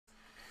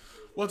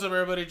What's up,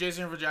 everybody?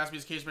 Jason here for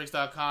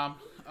JaspysCaseBreaks.com.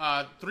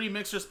 3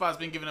 mixer spots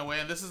being given away,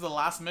 and this is the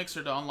last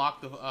mixer to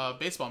unlock the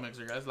baseball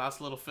mixer, guys. Last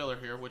little filler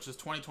here, which is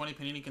 2020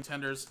 Panini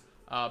Contenders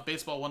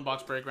baseball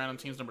 1-box break, random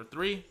teams number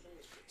 3.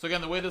 So again,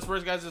 the way this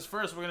works, guys, is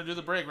first we're going to do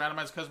the break,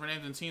 randomize customer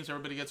names and teams, so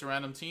everybody gets a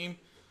random team.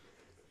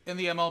 In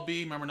the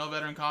MLB, remember, no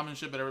veteran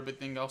commonship, but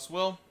everything else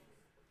will.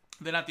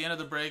 Then at the end of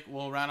the break,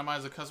 we'll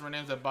randomize the customer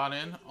names that bought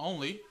in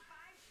only.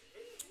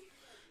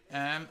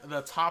 And the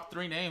top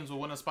 3 names will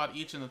win a spot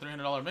each in the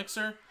 $300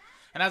 mixer.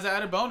 And as an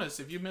added bonus,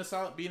 if you miss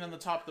out being in the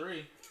top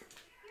 3,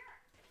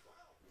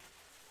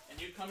 and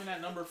you come in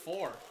at number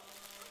 4,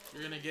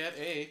 you're going to get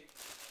a,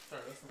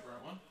 sorry, that's not the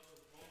right one,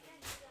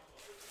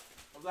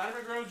 a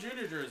Vladimir Grove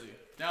Jr. jersey.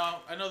 Now,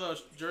 I know the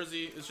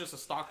jersey is just a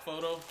stock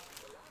photo.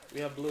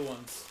 We have blue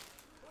ones.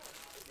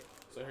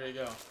 So here you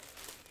go.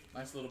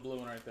 Nice little blue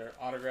one right there.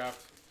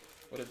 Autographed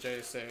with a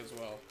JSA as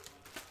well.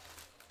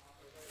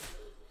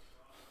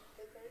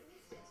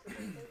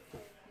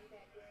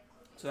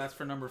 So that's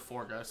for number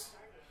 4, guys.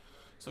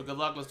 So good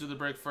luck. Let's do the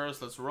break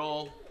first. Let's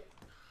roll.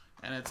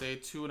 And it's a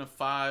 2 and a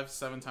 5,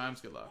 7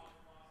 times. Good luck.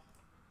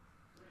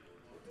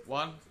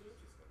 1,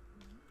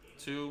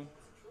 2,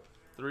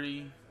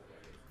 3,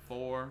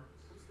 4,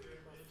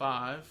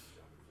 5,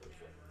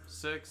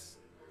 6,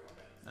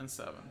 and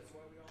 7.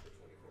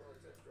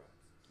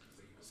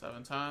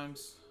 7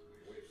 times.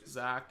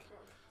 Zach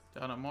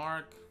down at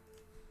Mark.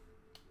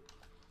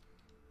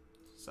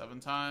 7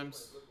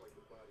 times.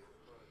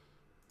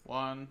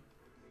 1,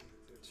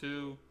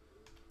 2,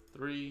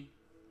 3,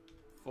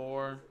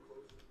 4,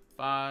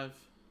 5,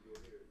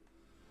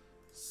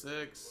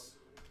 6,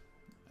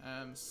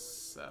 and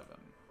 7.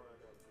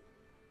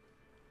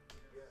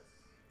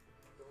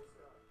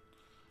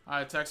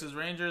 Alright, Texas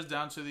Rangers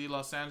down to the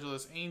Los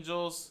Angeles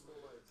Angels.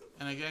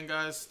 And again,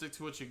 guys, stick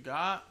to what you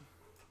got.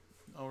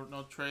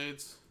 No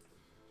trades.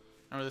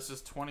 Remember, this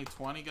is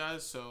 2020,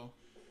 guys, so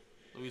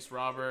Luis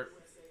Robert,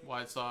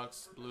 White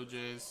Sox, Blue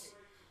Jays,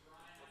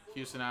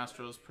 Houston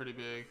Astros, pretty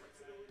big,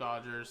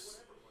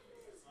 Dodgers,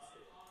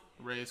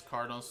 Rays,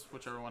 Cardinals,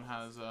 whichever one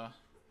has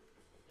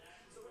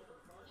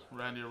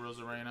Randy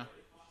Rosarena.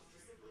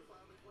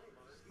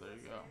 There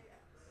you go.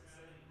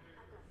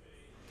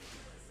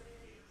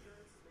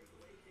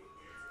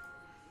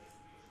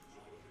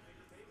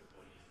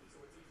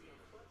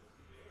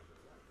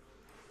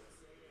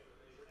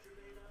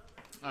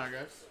 Alright,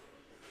 guys.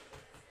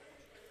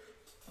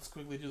 Let's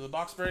quickly do the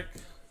box break.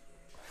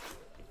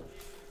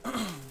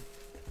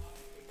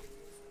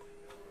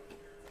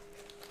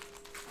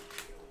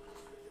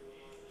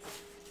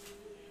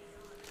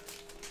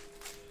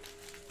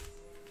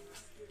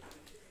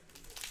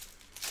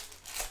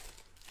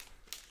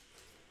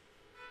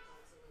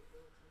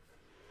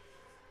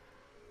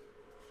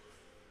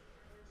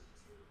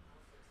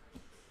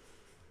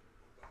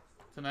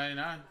 To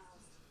 99,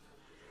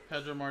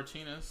 Pedro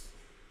Martinez.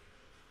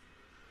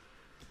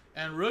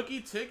 And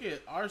rookie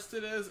ticket,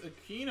 Aristides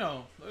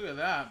Aquino. Look at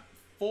that.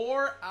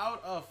 4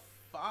 out of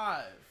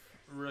 5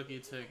 rookie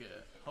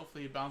ticket.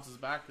 Hopefully he bounces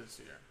back this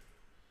year.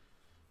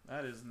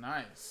 That is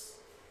nice.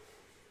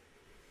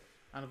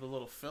 Out of a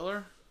little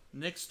filler.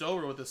 Nick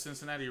Stover with the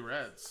Cincinnati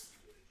Reds.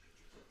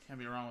 Can't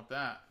be wrong with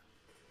that.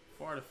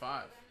 4 out of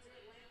 5.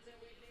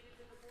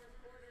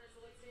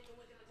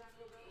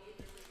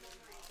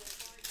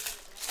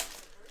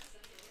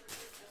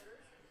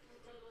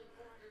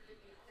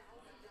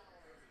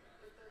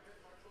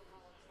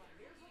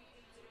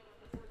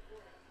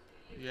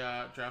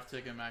 Yeah, draft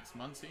ticket Max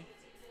Muncy.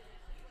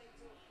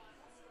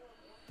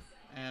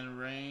 And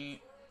Ray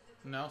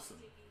Nelson.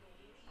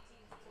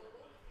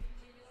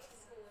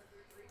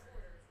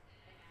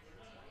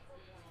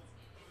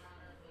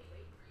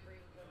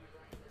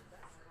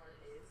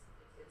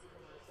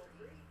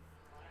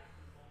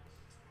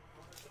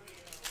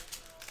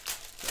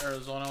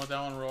 Arizona with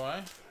that one,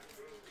 Roy.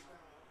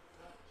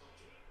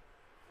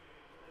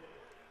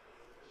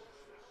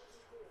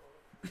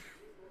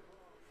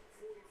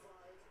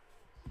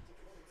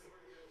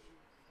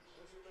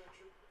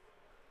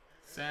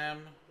 Sam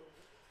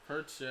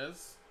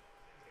Herches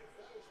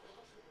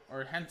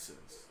or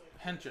Henches,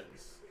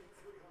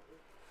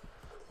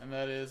 and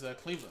that is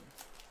Cleveland.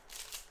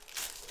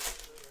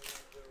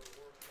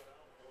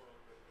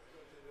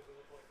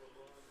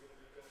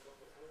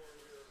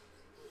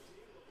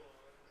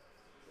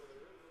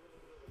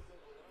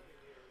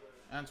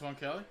 Antoine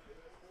Kelly,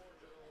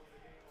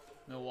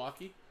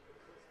 Milwaukee.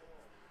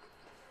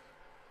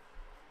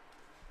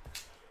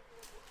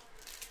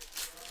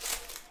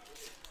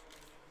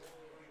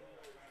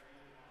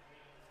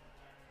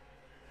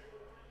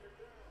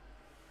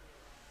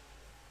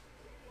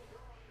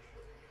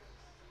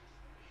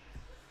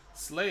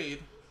 Slade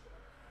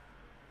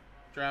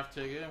draft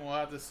ticket, and we'll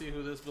have to see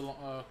who this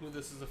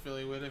is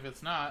affiliated with. If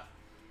it's not,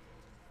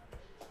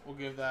 we'll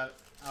give that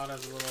out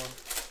as a little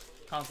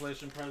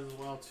consolation prize as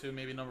well to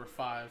maybe number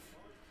 5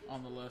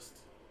 on the list.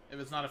 If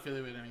it's not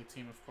affiliated with any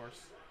team, of course.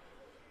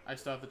 I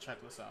still have to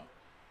check this out.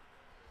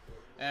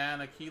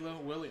 And Aquila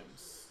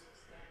Williams.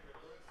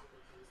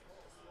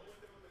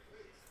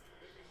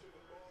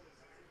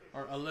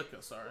 Or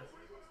Alika, sorry.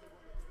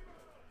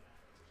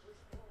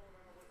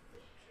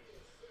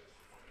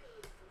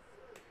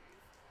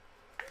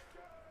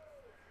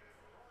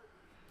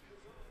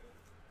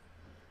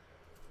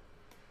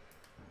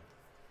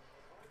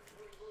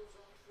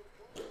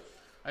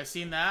 I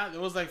seen that.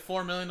 It was like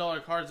 $4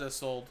 million cards that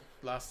sold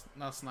last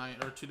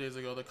night or 2 days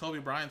ago. The Kobe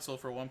Bryant sold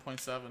for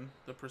 1.7.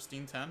 The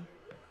pristine 10.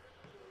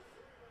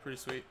 Pretty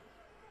sweet.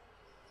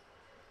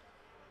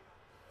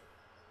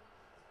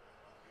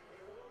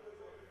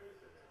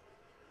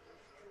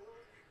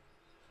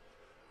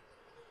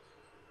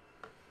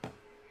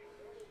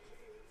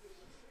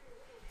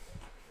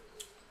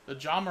 The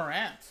John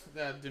Morant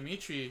that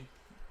Dimitri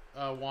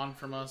won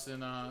from us in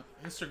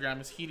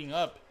Instagram is heating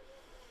up.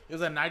 It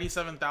was at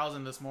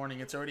 97,000 this morning.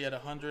 It's already at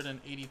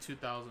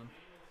 182,000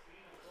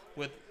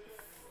 with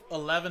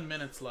 11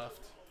 minutes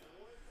left.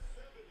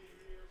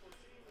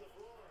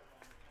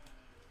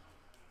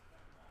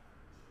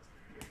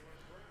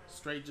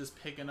 Straight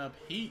just picking up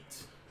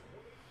heat.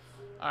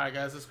 All right,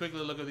 guys, let's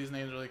quickly look at these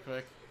names really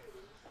quick.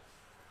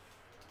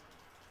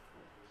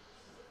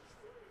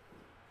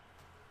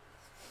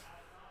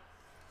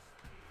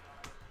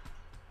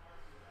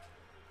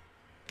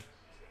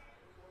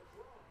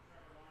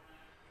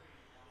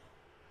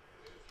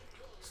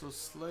 So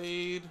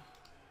Slade,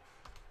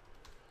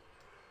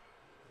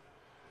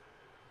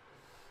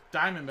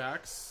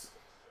 Diamondbacks,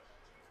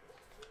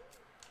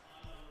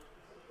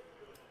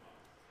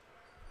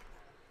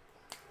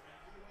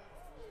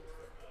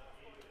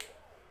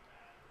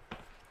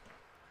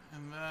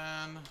 and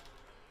then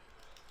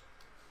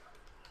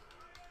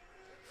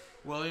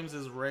Williams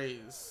is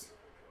Rays.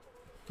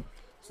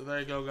 So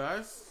there you go,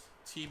 guys.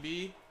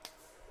 TB,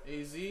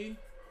 AZ,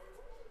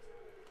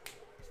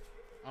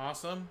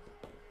 awesome.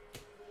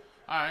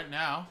 Alright,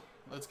 now,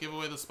 let's give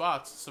away the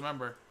spots. So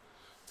remember,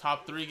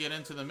 top 3 get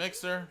into the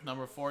mixer.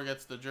 Number 4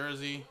 gets the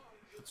jersey.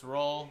 Let's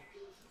roll.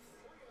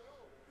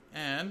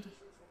 And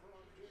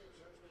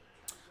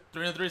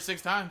 3 and 3,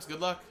 6 times.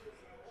 Good luck.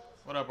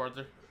 What up,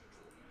 Arthur?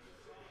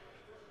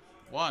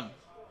 1,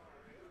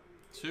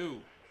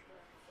 2,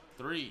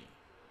 3,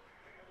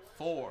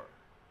 4,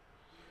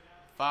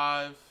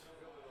 5,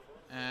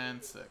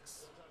 and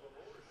 6.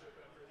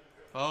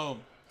 Boom.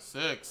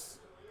 6.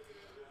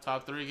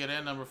 Top 3 get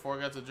in. Number 4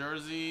 gets a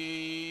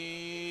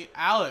jersey.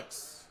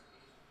 Alex.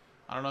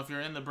 I don't know if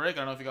you're in the break. I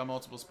don't know if you got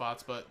multiple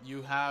spots, but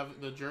you have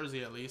the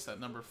jersey at least at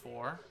number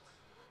 4.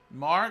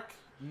 Mark,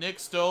 Nick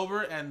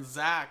Stover, and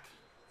Zach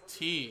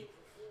T.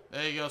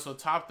 There you go. So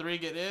top 3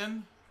 get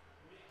in.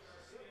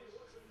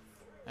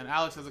 And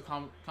Alex has a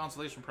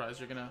consolation prize.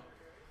 You're gonna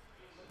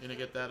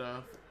get that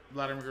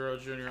Vladimir Guerrero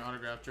Jr.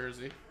 autographed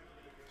jersey.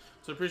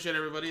 So appreciate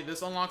everybody.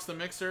 This unlocks the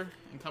mixer,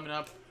 and coming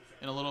up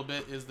in a little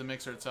bit is the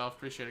mixer itself.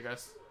 Appreciate it,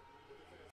 guys.